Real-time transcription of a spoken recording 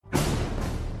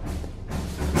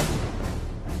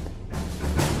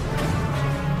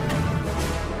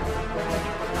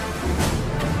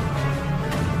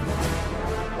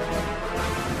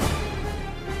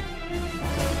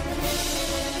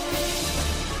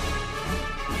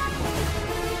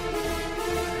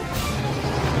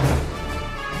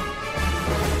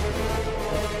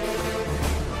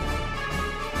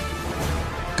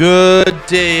Good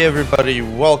day, everybody.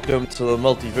 Welcome to the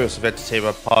Multiverse of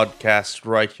Entertainment podcast,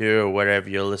 right here, wherever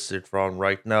you're listening from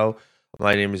right now.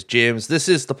 My name is James. This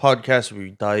is the podcast where we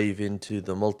dive into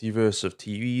the multiverse of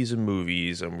TVs and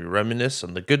movies, and we reminisce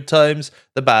on the good times,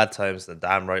 the bad times, the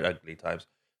damn right ugly times.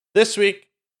 This week,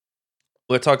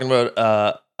 we're talking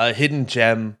about a hidden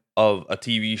gem of a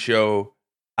TV show,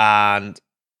 and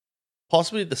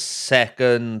possibly the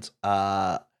second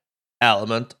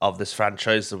element of this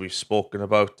franchise that we've spoken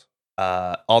about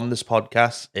on this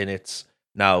podcast in its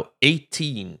now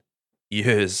 18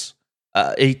 years.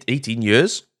 18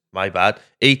 years? My bad.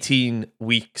 18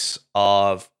 weeks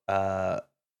of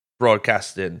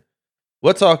broadcasting.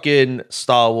 We're talking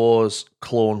Star Wars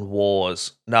Clone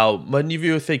Wars. Now, many of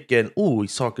you are thinking, oh,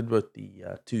 he's talking about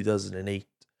the 2008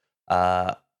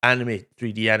 anime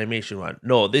 3D animation one.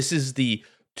 No, this is the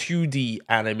 2D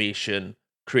animation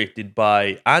created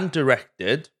by and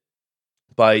directed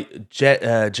by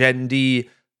Genndy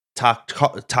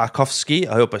Tarkovsky.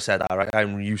 I hope I said that right.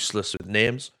 I'm useless with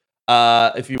names.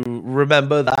 If you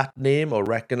remember that name or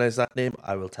recognize that name,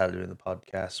 I will tell you in the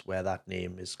podcast where that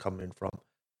name is coming from.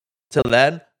 Till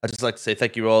then, I'd just like to say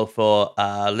thank you all for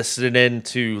listening in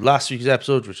to last week's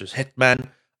episode, which was Hitman.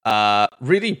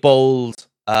 Really bold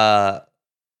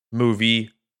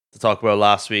movie to talk about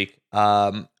last week.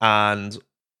 And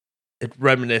it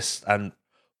reminisced and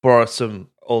brought some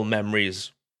old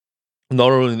memories,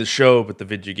 not only the show, but the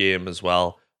video game as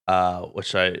well,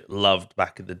 which I loved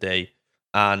back in the day.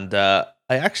 And I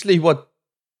actually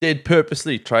did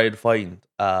purposely try and find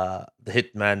the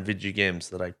Hitman video games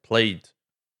that I played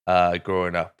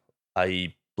growing up,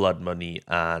 i.e. Blood Money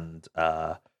and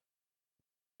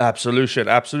Absolution.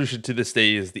 Absolution to this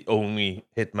day is the only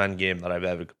Hitman game that I've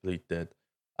ever completed.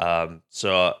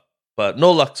 But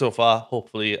no luck so far.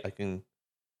 Hopefully I can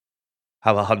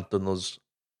have a hunt on those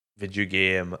video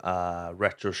game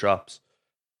retro shops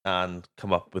and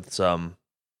come up with some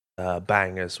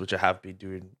bangers, which I have been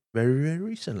doing very, very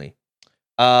recently.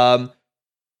 The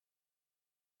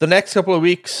next couple of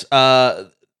weeks is going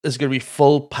to be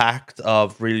full packed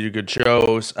of really good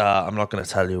shows. I'm not going to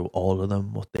tell you all of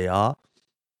them, what they are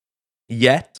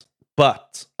yet,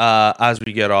 but as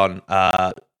we get on,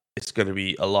 it's going to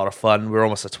be a lot of fun. We're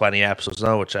almost at 20 episodes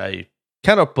now, which I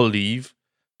cannot believe.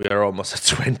 We are almost at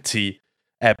 20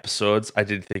 episodes. I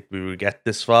didn't think we would get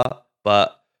this far,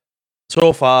 but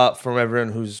so far, from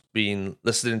everyone who's been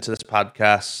listening to this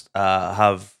podcast,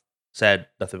 have said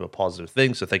nothing but positive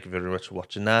things. So thank you very much for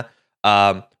watching that.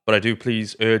 But I do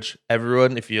please urge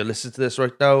everyone, if you're listening to this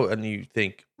right now and you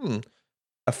think,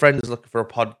 a friend is looking for a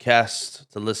podcast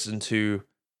to listen to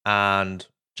and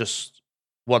just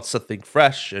wants something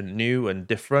fresh and new and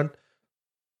different,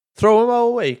 throw them our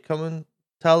way. Come and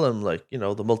tell them, the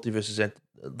Multiverse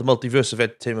of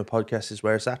Entertainment podcast is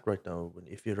where it's at right now.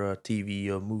 If you're a TV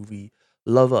or movie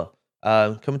lover,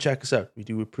 come and check us out. We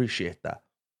do appreciate that.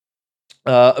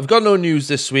 I've got no news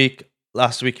this week.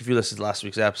 Last week, if you listened to last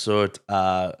week's episode,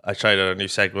 I tried out a new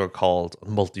segment called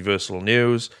Multiversal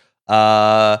News.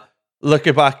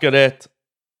 Looking back at it,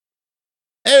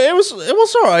 it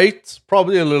was all right.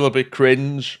 Probably a little bit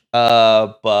cringe,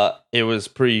 but it was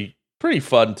pretty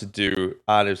fun to do,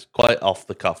 and it was quite off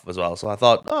the cuff as well. So I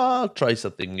thought, I'll try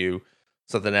something new,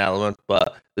 something element.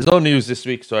 But there's no news this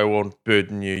week, so I won't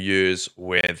burden your ears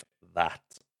with that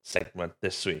segment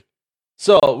this week.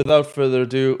 So without further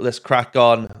ado, let's crack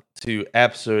on to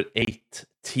episode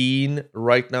 18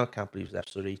 right now. Can't believe it's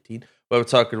episode 18. Where we're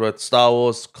talking about Star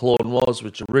Wars Clone Wars,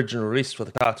 which originally released for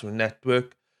the Cartoon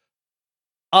Network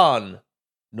on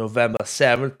November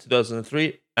 7th,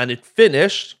 2003, and it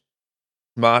finished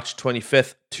March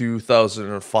 25th,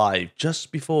 2005,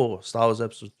 just before Star Wars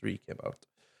Episode 3 came out.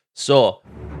 So,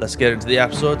 let's get into the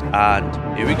episode,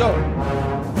 and here we go.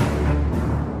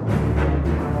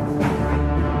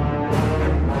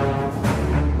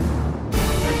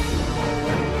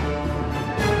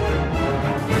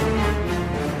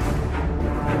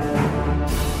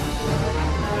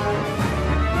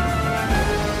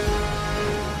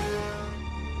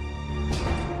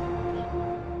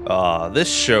 This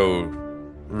show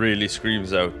really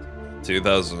screams out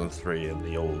 2003 in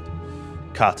the old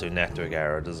Cartoon Network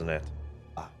era, doesn't it?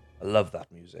 I love that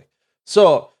music.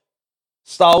 So,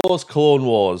 Star Wars Clone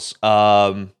Wars.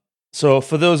 So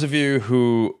for those of you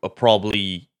who are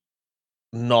probably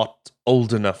not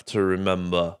old enough to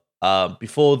remember,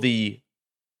 before the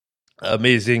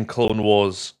amazing Clone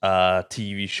Wars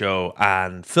TV show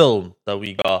and film that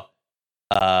we got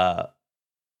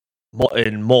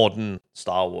in modern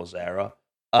Star Wars era,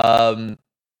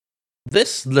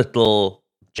 this little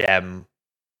gem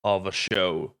of a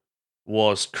show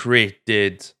was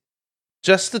created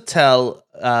just to tell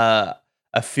a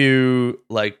few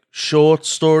like short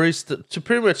stories to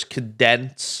pretty much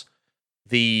condense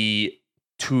the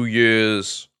 2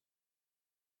 years.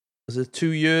 Was it 2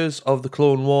 years of the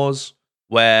Clone Wars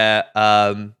where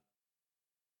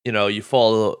you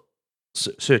follow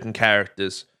certain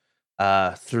characters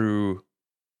through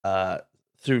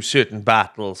through certain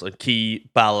battles and key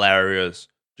battle areas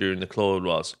during the Clone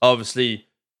Wars. Obviously,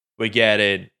 we're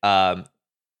getting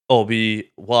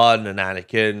Obi-Wan and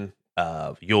Anakin,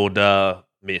 Yoda,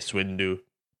 Mace Windu,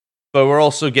 but we're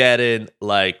also getting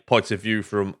like points of view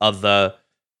from other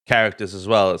characters as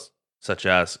well, such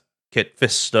as Kit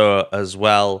Fisto as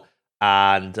well,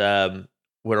 and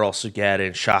we're also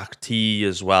getting Shaq T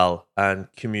as well,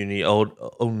 and Community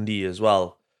Ondi as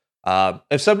well.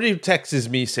 If somebody texts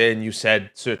me saying you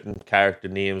said certain character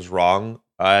names wrong,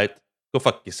 all right, go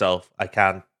fuck yourself. I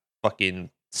can't fucking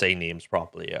say names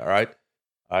properly. All right.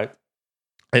 I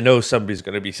know somebody's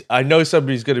gonna be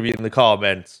in the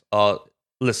comments or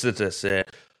listen to say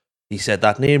he said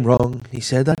that name wrong. He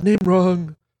said that name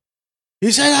wrong.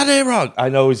 He said that name wrong. I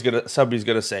know somebody's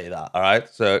gonna say that. All right.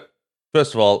 So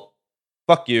first of all,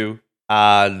 fuck you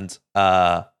and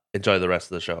enjoy the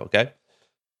rest of the show. Okay.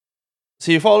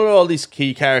 So you follow all these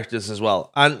key characters as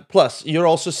well, and plus you're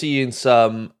also seeing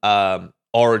some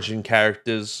origin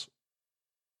characters,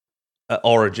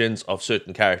 origins of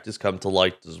certain characters come to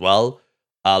light as well.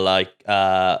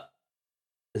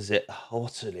 Is it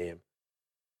what's her name?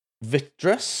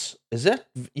 Vitris? Is it?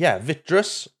 Yeah,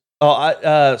 Vitris.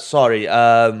 Oh, sorry.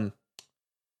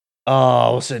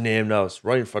 What's her name now? It's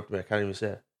right in front of me. I can't even say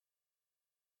it.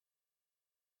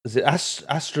 Is it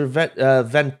Astra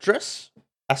Ventress?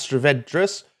 Astra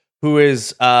Ventress, who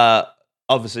is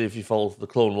obviously, if you follow the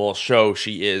Clone Wars show,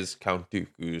 she is Count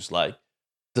Dooku's like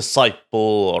disciple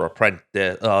or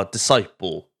apprentice,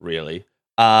 disciple really.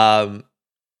 And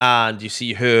you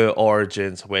see her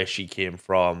origins, where she came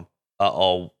from,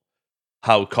 or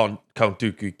how Count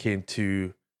Dooku came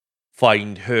to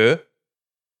find her,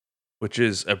 which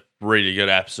is a really good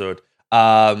episode.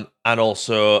 And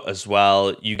also as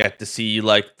well, you get to see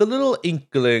like the little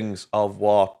inklings of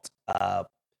what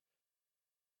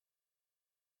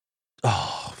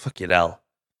fucking hell.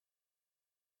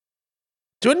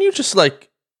 Don't you just like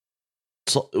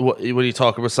when you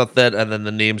talk about something and then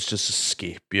the names just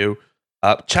escape you?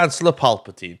 Chancellor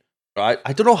Palpatine, right?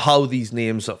 I don't know how these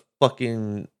names are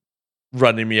fucking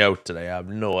running me out today. I have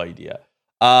no idea.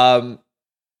 And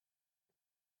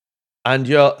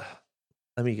let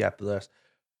me get to this.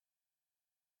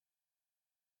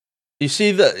 You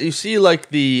see like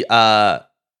the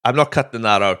I'm not cutting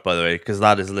that out, by the way, because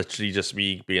that is literally just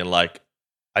me being like,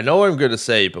 I know what I'm going to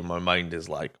say, but my mind is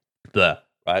like, bleh,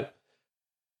 right?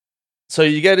 So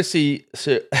you get to see,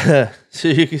 so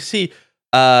you can see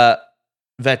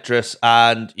Ventress,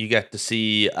 and you get to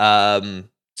see, Chancellor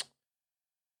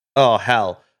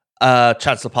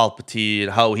Palpatine,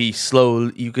 how he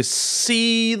slowly, you can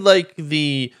see like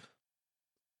the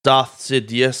Darth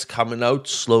Sidious coming out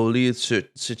slowly in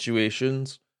certain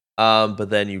situations. But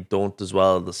then you don't as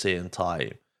well at the same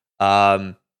time.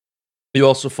 You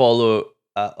also follow,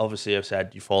 obviously I've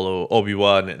said you follow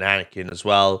Obi-Wan and Anakin as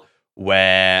well,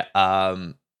 where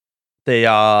they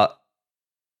are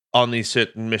on these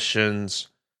certain missions,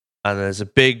 and there's a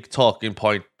big talking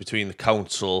point between the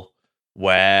council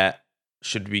where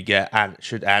should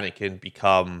Anakin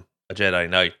become a Jedi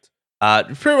Knight?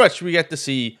 Pretty much we get to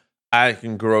see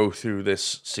Anakin grow through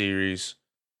this series.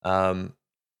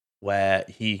 Where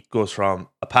he goes from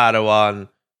a Padawan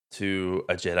to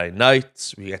a Jedi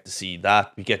Knight. We get to see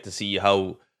that. We get to see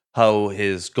how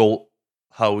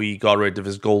he got rid of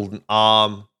his golden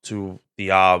arm to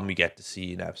the arm we get to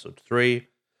see in episode 3.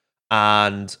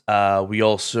 And we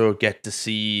also get to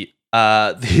see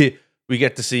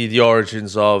the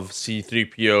origins of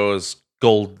C-3PO's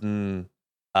golden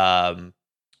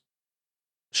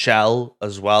shell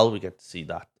as well. We get to see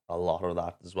a lot of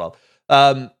that as well.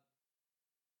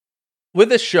 With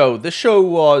this show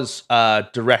was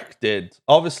directed.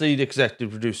 Obviously, the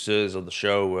executive producers of the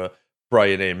show were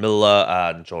Brian A. Miller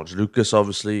and George Lucas,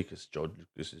 obviously, because George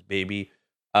Lucas is baby.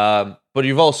 But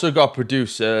you've also got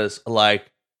producers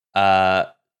like Genndy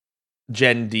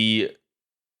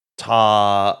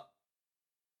Tartakovsky.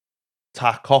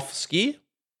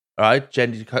 All right,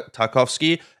 Genndy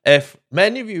Tartakovsky. If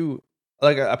many of you,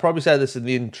 like I probably said this in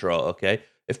the intro, okay?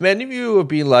 If many of you have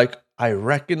been like, I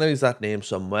recognize that name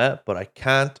somewhere, but I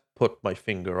can't put my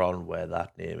finger on where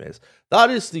that name is. That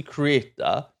is the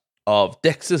creator of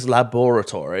Dexter's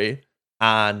Laboratory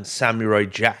and Samurai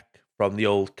Jack from the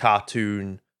old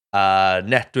Cartoon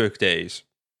Network days.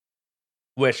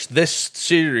 Which this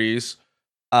series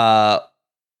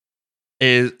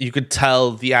is you could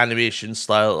tell the animation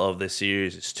style of this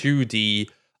series is 2D,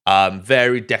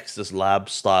 very Dexter's Lab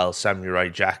style, Samurai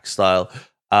Jack style.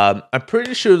 I'm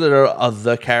pretty sure there are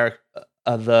other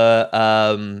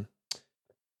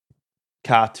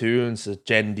cartoons that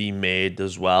Gen D made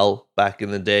as well back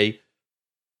in the day,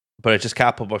 but I just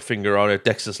can't put my finger on it.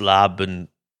 Dexter's Lab and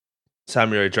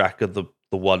Samurai Jack are the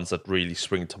ones that really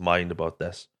spring to mind about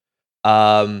this.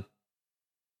 So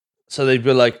they've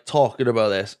been like talking about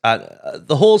this, and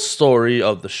the whole story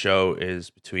of the show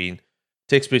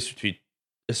takes place between.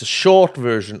 It's a short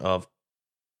version of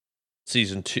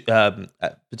season 2,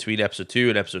 between episode 2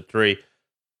 and episode 3,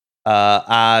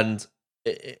 and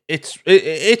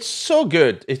it's so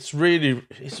good. I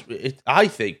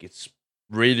think it's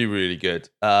really really good.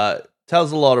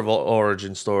 Tells a lot of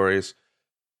origin stories,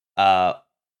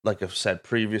 like I've said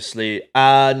previously,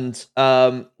 and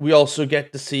we also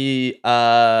get to see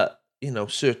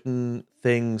certain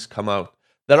things come out.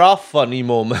 There are funny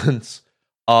moments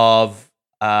of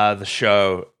the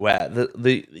show where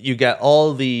the you get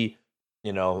all the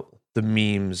the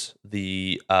memes,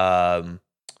 the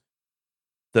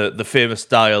famous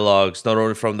dialogues, not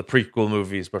only from the prequel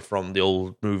movies but from the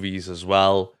old movies as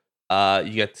well.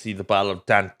 You get to see the Battle of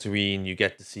Dantooine. You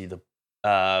get to see you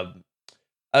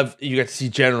get to see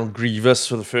General Grievous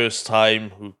for the first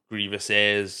time, who Grievous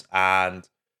is, and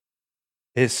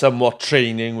his somewhat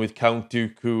training with Count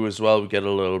Dooku as well. We get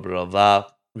a little bit of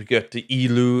that. We get to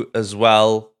Elu as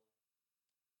well,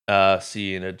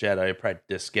 seeing a Jedi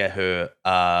apprentice get her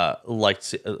her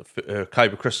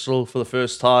kyber crystal for the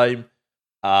first time.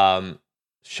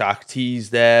 Shaq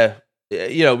T's there.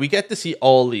 We get to see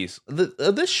all these.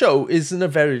 This show isn't a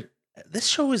very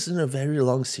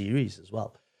long series as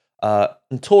well.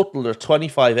 In total, there are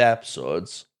 25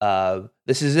 episodes.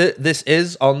 This is it. This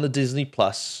is on the Disney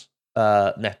Plus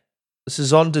net. This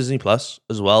is on Disney Plus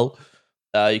as well.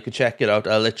 You can check it out.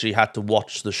 I literally had to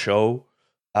watch the show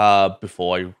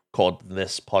before I recorded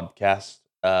this podcast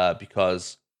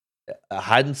because I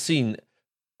hadn't seen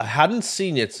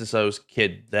it since I was a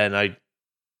kid. Then I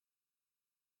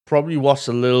probably watched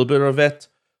a little bit of it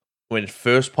when it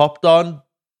first popped on,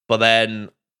 but then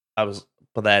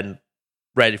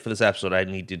ready for this episode, I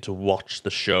needed to watch the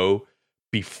show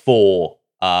before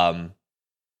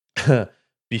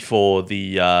before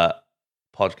the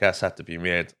podcast had to be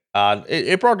made, and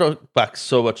it brought back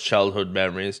so much childhood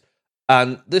memories.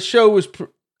 And this show was,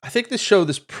 I think,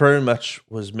 this pretty much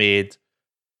was made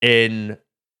in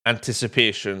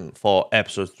anticipation for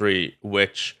episode 3,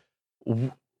 which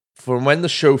from when the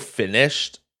show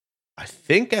finished, I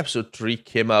think episode 3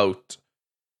 came out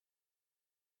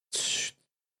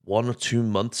 1 or 2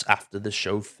 months after the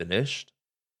show finished.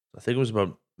 I think was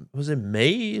it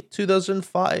May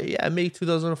 2005? Yeah, May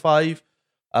 2005.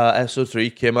 Episode 3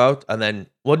 came out, and then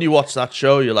when you watch that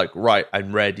show, you're like, right,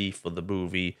 I'm ready for the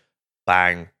movie.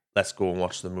 Bang, let's go and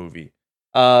watch the movie.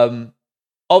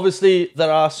 Obviously,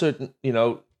 there are certain,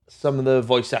 some of the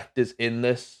voice actors in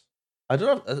this. I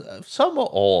don't know, some or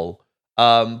all,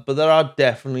 but there are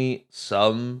definitely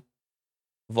some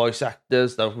voice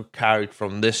actors that were carried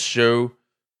from this show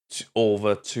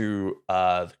over to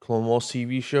the Clone Wars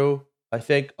TV show. I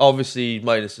think, obviously,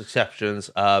 minus exceptions.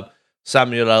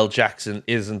 Samuel L. Jackson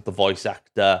isn't the voice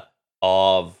actor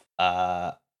of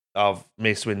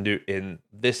Mace Windu in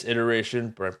this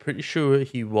iteration, but I'm pretty sure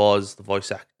he was the voice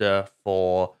actor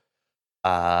for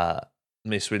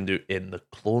Mace Windu in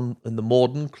the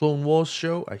modern Clone Wars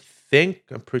show. I'm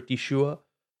pretty sure.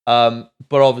 But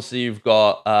obviously, you've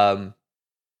got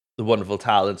the wonderful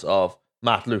talents of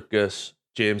Matt Lucas,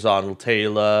 James Arnold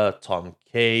Taylor, Tom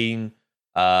Kane.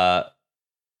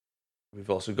 We've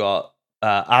also got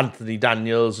Anthony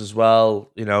Daniels as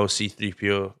well,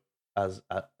 C-3PO as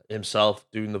himself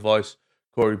doing the voice.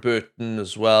 Corey Burton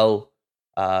as well.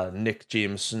 Nick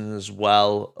Jameson as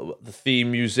well. The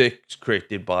theme music is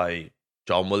created by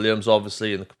John Williams,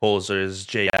 obviously, and the composer is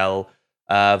J.L.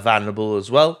 Vanderbilt as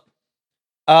well.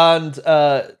 And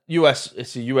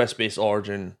it's a US-based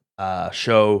origin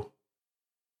show.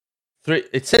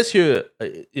 It says here,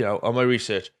 on my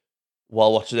research,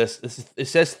 while watching this, it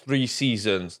says 3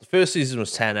 seasons. The first season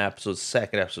was 10 episodes, the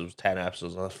second episode was 10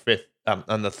 episodes,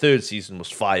 and the third season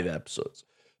was 5 episodes.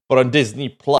 But on Disney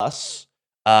Plus,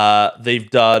 they've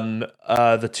done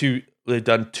 2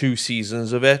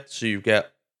 seasons of it, so you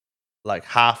get like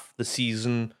half the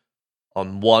season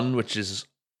on one, which is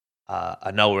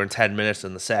an hour and 10 minutes,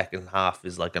 and the second half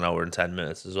is like an hour and 10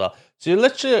 minutes as well. So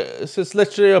it's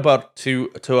literally about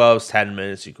 2 hours 10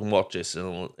 minutes. You can watch this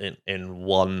in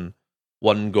one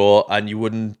go, and you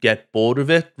wouldn't get bored of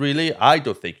it. Really, I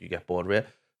don't think you get bored of it.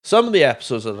 Some of the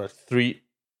episodes are like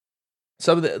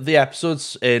some of the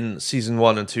episodes in season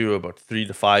 1 and 2 are about 3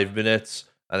 to 5 minutes,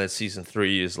 and then season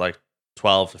 3 is like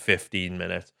 12 to 15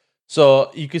 minutes.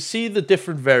 So you can see the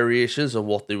different variations of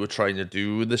what they were trying to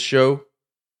do with the show,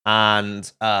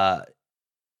 and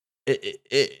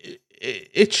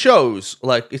it shows.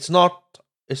 Like, it's not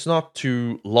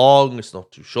too long, it's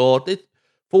not too short. It,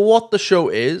 for what the show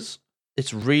is,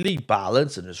 it's really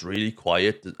balanced and it's really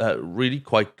quiet, really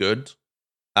quite good.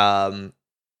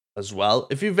 As well,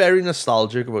 if you're very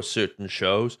nostalgic about certain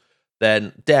shows,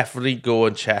 then definitely go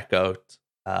and check out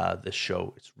this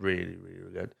show. It's really,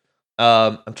 really good.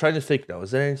 I'm trying to think now.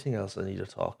 Is there anything else I need to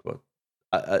talk about?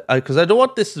 Because I don't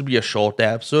want this to be a short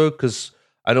episode, because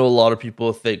I know a lot of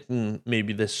people think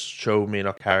maybe this show may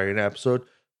not carry an episode.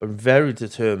 But I'm very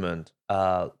determined.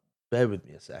 Bear with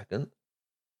me a second.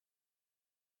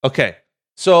 Okay,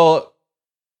 so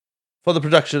for the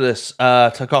production of this,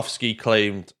 Tarkovsky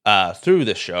claimed through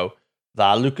this show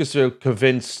that Lucasfilm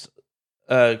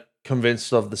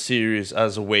convinced of the series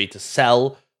as a way to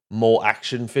sell more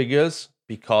action figures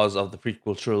because of the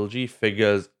prequel trilogy.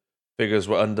 Figures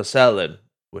were underselling,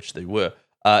 which they were.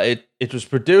 It was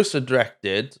produced and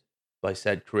directed by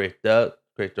said creator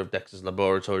of Dexter's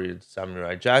Laboratory and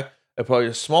Samurai Jack. It provided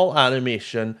a small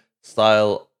animation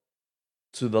style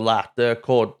to the latter,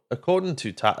 according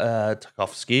to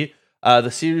Tarkovsky. The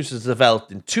series was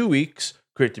developed in 2 weeks,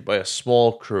 created by a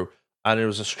small crew, and it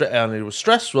was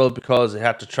stressful because it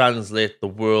had to translate the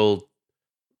world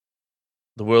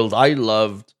I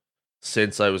loved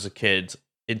since I was a kid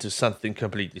into something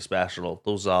completely special.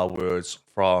 Those are words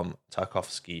from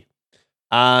Tarkovsky,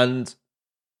 and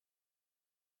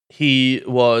he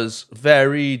was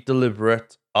very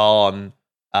deliberate on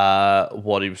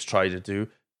what he was trying to do.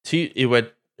 It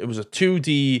was a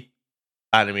 2D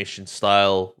animation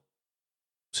style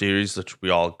series that we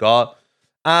all got,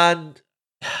 and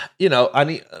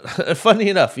funny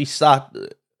enough, he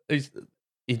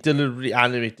deliberately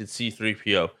animated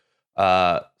C-3PO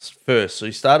first. So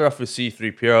he started off with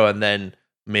C-3PO and then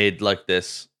made like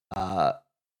this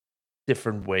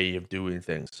different way of doing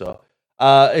things. So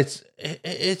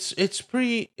it's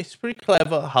pretty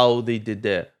clever how they did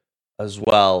it as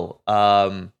well.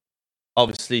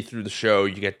 Obviously, through the show,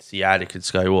 you get to see Anakin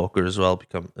Skywalker as well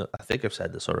become. I think I've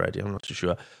said this already. I'm not too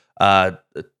sure.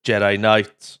 Jedi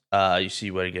Knight. You see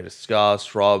where he gets his scars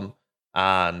from,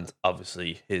 and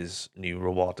obviously his new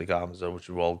robotic arms, which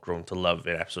we've all grown to love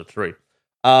in Episode 3.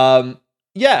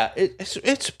 Yeah,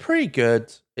 it's pretty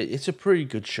good. It's a pretty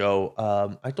good show.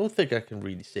 I don't think I can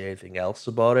really say anything else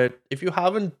about it. If you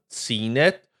haven't seen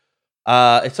it,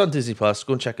 it's on Disney Plus.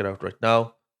 Go and check it out right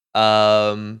now.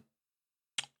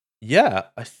 Yeah,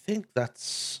 I think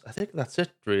that's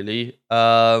it really.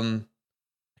 I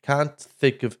can't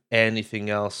think of anything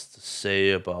else to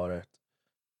say about it.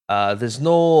 There's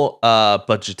no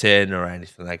budgeting or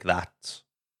anything like that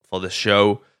for the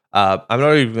show. I'm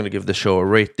not even going to give the show a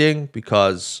rating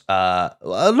because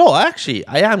no, actually,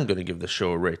 I am going to give the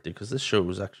show a rating because this show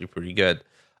was actually pretty good.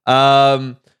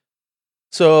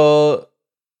 So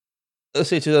let's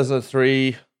say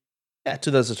 2003. Yeah,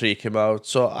 2003 came out.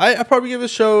 So I probably give the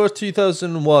show a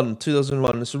 2001.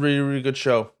 2001. It's a really, really good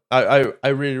show. I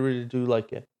really, really do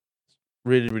like it.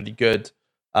 Really, really good.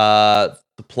 The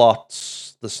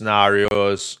plots, the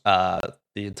scenarios, the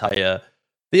entire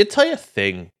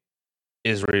thing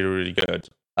is really, really good.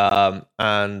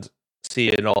 And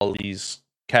seeing all these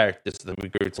characters that we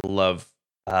grew to love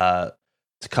to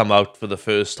come out for the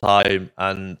first time,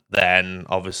 and then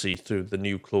obviously through the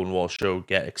new Clone Wars show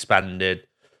get expanded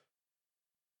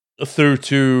through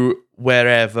to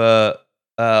wherever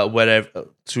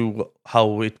to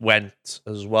how it went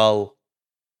as well,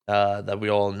 that we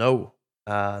all know.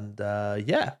 And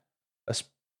yeah, I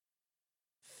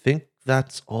think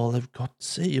that's all I've got to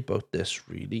say about this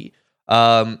really.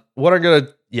 So what we're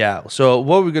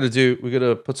gonna do, we're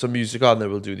gonna put some music on,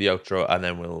 then we'll do the outro, and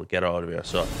then we'll get out of here.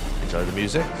 So enjoy the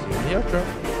music, see you in the outro.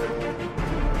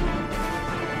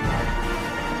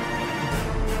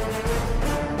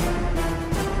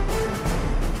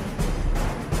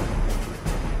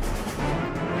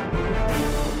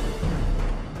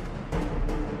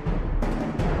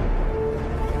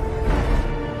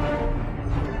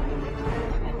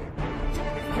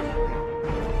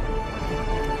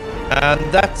 And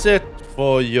that's it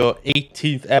for your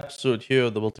 18th episode here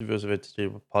of the Multiverse of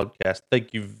Entertainment podcast.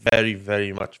 Thank you very,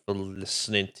 very much for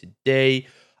listening today.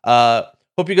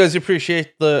 Hope you guys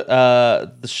appreciate the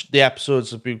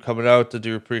episodes that have been coming out. I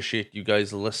do appreciate you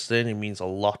guys listening. It means a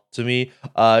lot to me.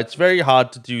 It's very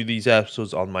hard to do these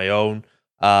episodes on my own,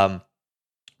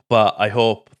 but I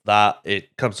hope that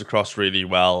it comes across really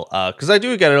well, because I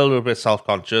do get a little bit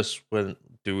self-conscious when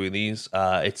doing these.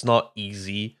 It's not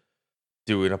easy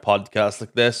doing a podcast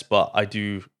like this, but I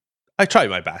try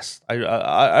my best.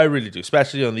 I really do,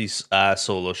 especially on these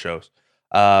solo shows.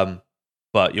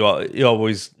 But you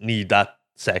always need that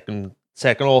second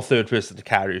or third person to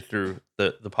carry you through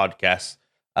the podcast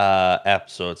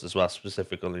episodes as well,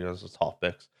 specifically as the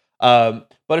topics. But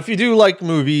if you do like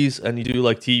movies and you do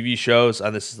like TV shows,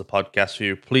 and this is the podcast for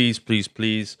you, please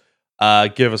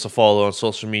give us a follow on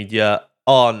social media,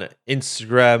 on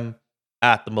Instagram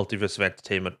at the Multiverse of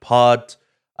Entertainment Pod.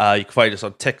 You can find us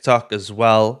on TikTok as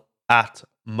well at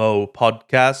Mo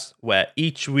Podcast, where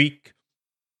each week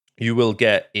you will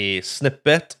get a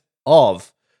snippet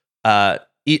of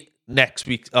next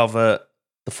week of the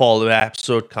following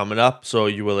episode coming up. So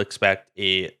you will expect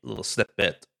a little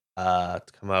snippet to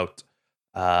come out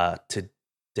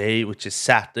today, which is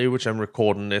Saturday, which I'm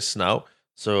recording this now.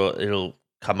 So it'll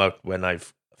come out when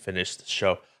I've finished the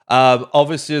show.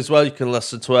 Obviously, as well, you can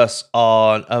listen to us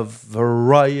on a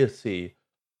variety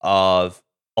of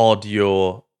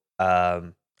audio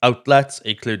outlets,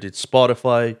 including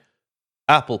Spotify,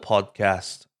 Apple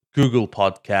Podcast, Google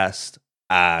Podcast,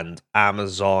 and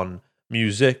Amazon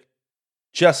Music.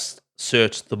 Just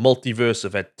search the Multiverse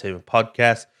of Entertainment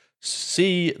Podcast.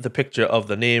 See the picture of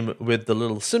the name with the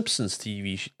little Simpsons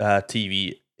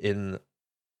TV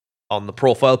on the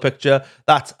profile picture.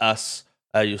 That's us.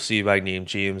 You'll see my name,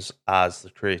 James, as the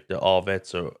creator of it.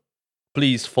 So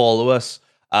please follow us.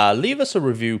 Leave us a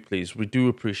review, please. We do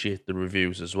appreciate the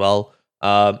reviews as well.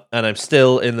 And I'm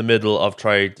still in the middle of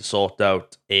trying to sort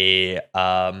out a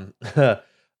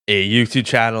YouTube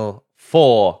channel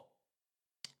for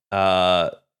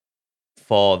the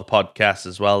podcast,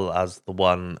 as well as the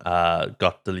one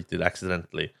got deleted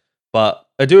accidentally. But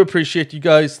I do appreciate you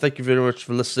guys. Thank you very much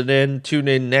for listening. Tune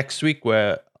in next week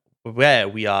where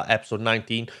we are episode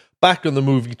 19, back on the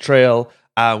movie trail,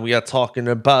 and we are talking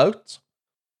about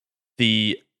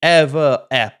the ever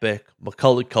epic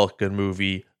Macaulay Culkin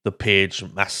movie, The Page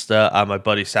Master, and my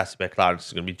buddy Sassy Bear Clarence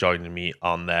is going to be joining me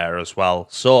on there as well.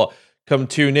 So come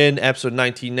tune in, episode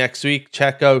 19 next week.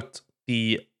 Check out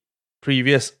the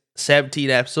previous 17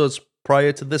 episodes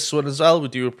prior to this one as well. We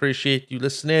do appreciate you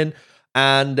listening,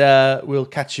 and we'll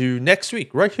catch you next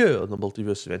week right here on the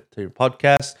Multiverse of Entertainment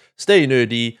Podcast. Stay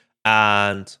nerdy,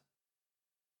 and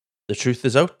the truth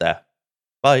is out there.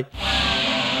 Bye.